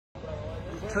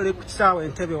tuli ku kisaawe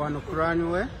Entebbe wano ku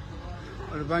runway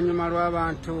oluvannyuma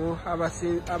lw'abantu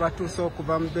abatuuse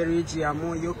okuva mu Belgium,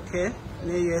 UK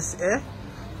ne USA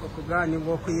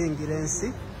okugaanibwa okuyingira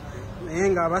ensi, naye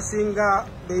ng'abasinga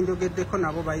benjogeddeko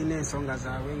nabo balina ensonga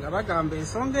zaabwe nga bagamba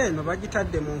ensonga eno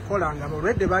bagitadde mu nkola nga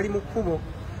balwedde bali mu kkubo.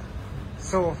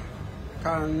 So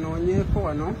kanoonyeeko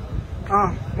wano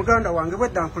muganda wange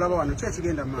bwedda nkulaba wano ki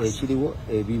ekigenda maaso ekiriwo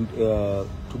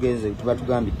tugenze tuba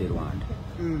tugambidde Rwanda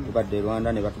tubadde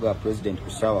Rwanda ne batugaba president ku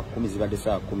ssaawa 10 zibadde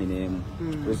ssaawa 11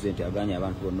 president aganye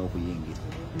abantu bonna okuyingira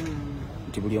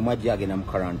nti buli omu ajja agenda mu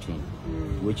quarantine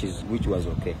which was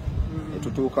okay.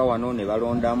 Tutuuka wano ne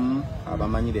balondamu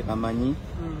abamanyi be bamanyi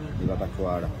ne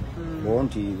babatwala bo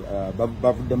nti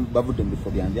bavudde mu bifo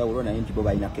byanjawulo naye nti bo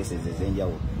balina cases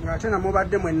ez'enjawulo ate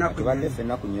namubadde tubadde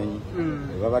ffenna ku nnyonyi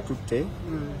ne babatutte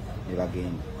ne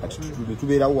bagenda kati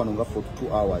tubeerawo wano nga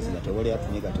 42 hours nga tewali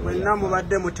atunyega mwenna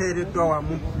mubadde muteereddwa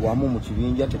wamu mu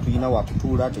kibinja tetulina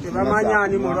wakutuula tebamanyi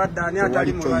ani mulwadde ani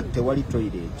atali mulwadde tewali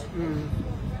toilet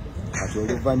kati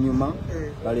oluvannyuma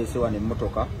baleese wano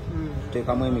emmotoka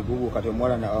tuteekamu emigugu kati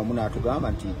omuwala wamu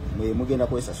n'atugamba nti mugenda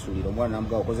kwesasulira omwana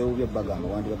namugaa okoze bubi ebbagamba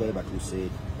wandi bagaye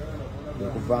batuuseeri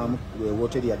okuvaamu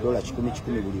woteri ya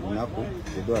 $10 buli lunaku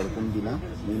 $400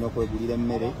 mulina okwegulira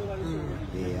emmere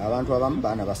abantu abamu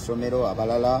baana basomero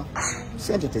abalala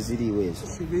sente teziriiwo ezo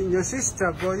nyo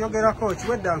sister gwoyogerako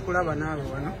kiwedda nkulaba naawe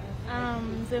wano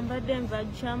Zimbabwean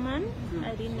German.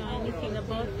 I didn't know anything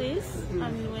about this.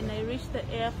 And when I reached the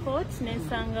airport,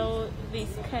 Nensanga this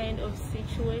kind of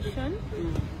situation.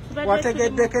 What a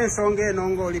get the Kensonga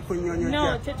Nongo Likunyo?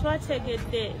 No,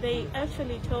 they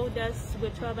actually told us we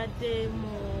traveled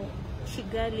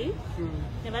Kigali,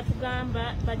 never to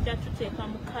Gamba, but just to take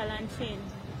a quarantine.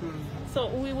 So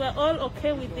we were all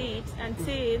okay with it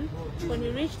until when we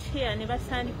reached here, never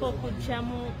sani ko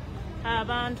kujamu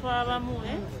abantu abamu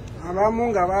abamu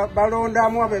nga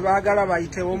balondamu abe baagala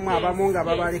bayitewo mu abamu nga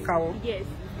babalekawo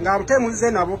nga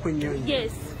mutemuze nabo ku nnyonyi.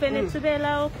 Yes, fene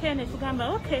tubeera okay ne tugamba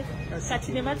okay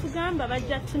kati ne batugamba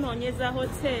bajja tunoonyeza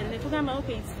hotel ne tugamba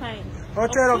okay it's fine.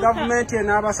 Hotel government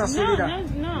n'abasasulira?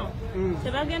 No.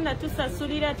 Tebagenda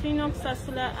tusasulira, tulina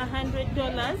okusasula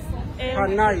 $100 per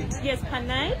night. Yes, per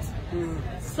night.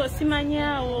 So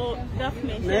simanyawo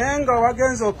government naye nga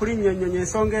wagenza okulinnyonnyonya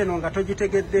ensonga eno nga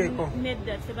togitegeddeeko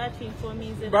nedda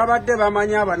tebatuinformize babadde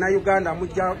bamanyi abannayuganda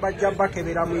bajja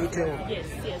bakebera muyitewo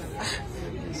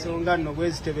ensonga nno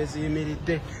bwezi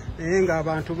tebeziyimiridde naye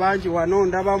ng'abantu bangi wano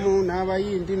ndabamu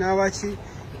n'abayindi n'abaki.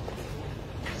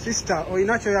 Sister,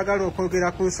 olina kyoyagala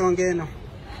okwogera ku nsonga eno?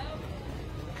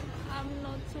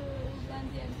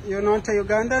 You're not a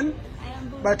Ugandan?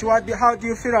 But how do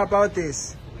you feel about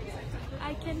this?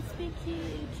 I can speak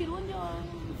Kirundi or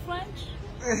French.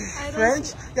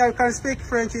 French? Yeah, you can speak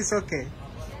French, it's okay.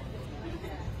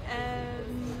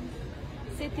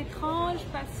 C'est étrange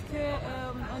parce que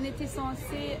on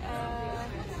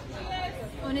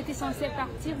était censé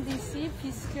partir d'ici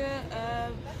puisque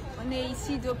on est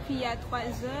ici depuis il y a 3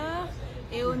 heures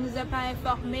et on nous a pas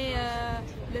informé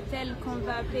l'hôtel qu'on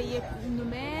va payer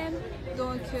nous-mêmes.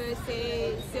 Donc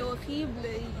c'est horrible.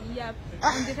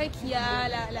 On dirait qu'il y a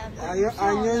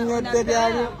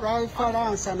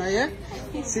naye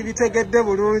sibitegedde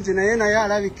bulungi naye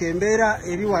alabika embeera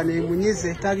eri wano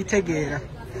emunyize tabitegeera.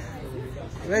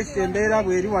 Embeera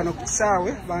bweri wano ku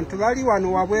kisaawe bantu bali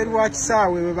wano wabweru wa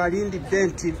kisaawe we balindidde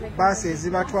nti baasi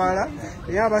ezibatwala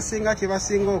naye abasinga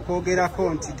kyebasinga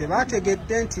okwogerako nti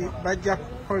tebategedde nti bajja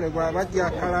kukolebwa bajja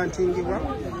kalantingibwa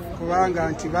kubanga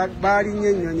nti balinye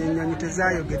ennyonyi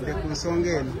tezayogedde ku nsonga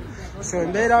eno. So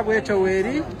embeera bw'etyo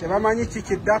weeri tebamanyi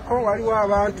kikiddako. Waliwo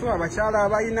abantu abakyala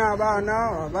abalina abaana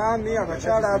abaami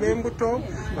abakyala ab'embuto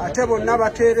ate bonna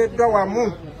bateereddwa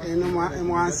wamu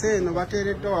mwansi eno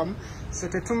bateereddwa wamu. So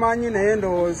tetumanyi naye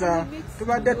ndowooza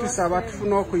tubadde tusaba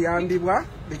tufuna okuyambibwa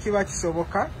bekiba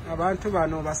kisoboka abantu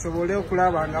bano basobole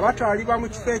okulaba nga batwalibwa mu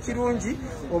kifo ekirungi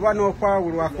oba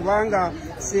n'okwawulwa kubanga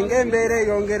singa embeera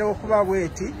eyongera okuba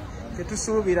bweti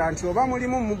tetusuubira nti oba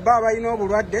mulimu mu bba abalina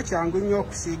obulwadde kyangu nnyo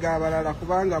okusiiga abalala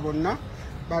kubanga bonna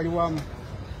bali wamu.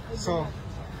 So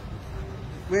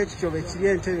bwekityo bwe kiri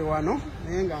Entebbe wano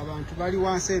naye ng'abantu bali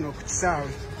wansi eno ku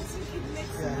kisaawe.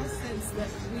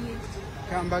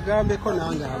 Kambagambeko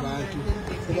nange abantu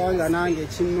kubanga nange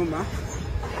ekinnuma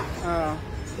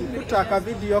nkutta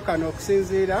akavidiyo kano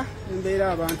okusinziira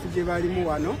embeera abantu gye balimu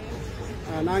wano.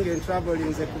 Nange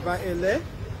ntravelinze kuva LA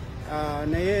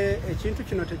naye ekintu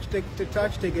kino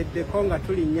tetakitegeddeko nga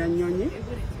tulinnya nnyonyi.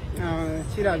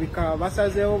 Kirabika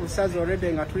basazeewo busazi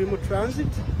already nga tuli mu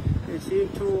transit.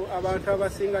 Ekintu abantu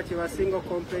abasinga kye basinga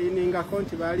okomplainingako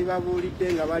nti baali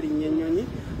babuulidde nga balinnya ennyonyi.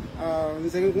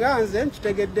 nze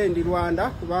nkitegedde ndi Rwanda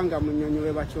kubanga mu nnyonyi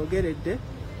we bakyogeredde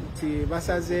nti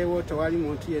basazeewo tewali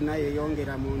muntu yenna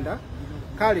yeeyongera munda.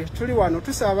 Kale tuli wano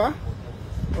tusaba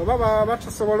oba baba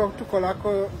batusobola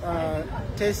okutukolako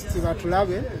testi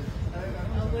batulabe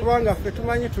kubanga ffe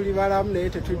tumanyi tuli balamu naye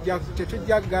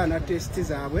tetujja kugaana testi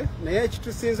zaabwe, naye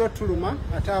ekitusinza otuluma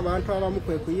ate abantu abamu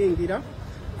kwe kuyingira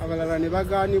abalala ne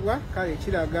bagaanibwa. Kale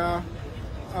kiraga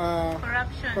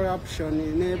corruption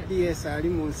ne BS ali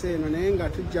mu nsi eno, naye nga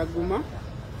tujja guma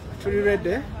tuli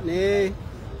redde naye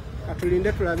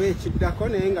katulinde tulabe ekiddako,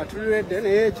 naye nga tuli redde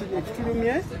naye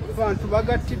ekitulumye abantu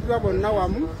bagattiddwa bonna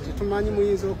wamu. Tetumanyi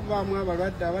muyinza okubaamu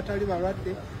abalwadde abatali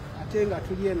balwadde ate nga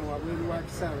tuli eno wabweru wa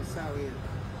kisaawe saawa eno.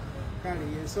 Kale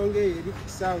yensonga eyo eri ku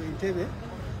kisaawe Entebbe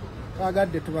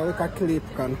twagadde tubawe ka clip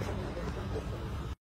kano.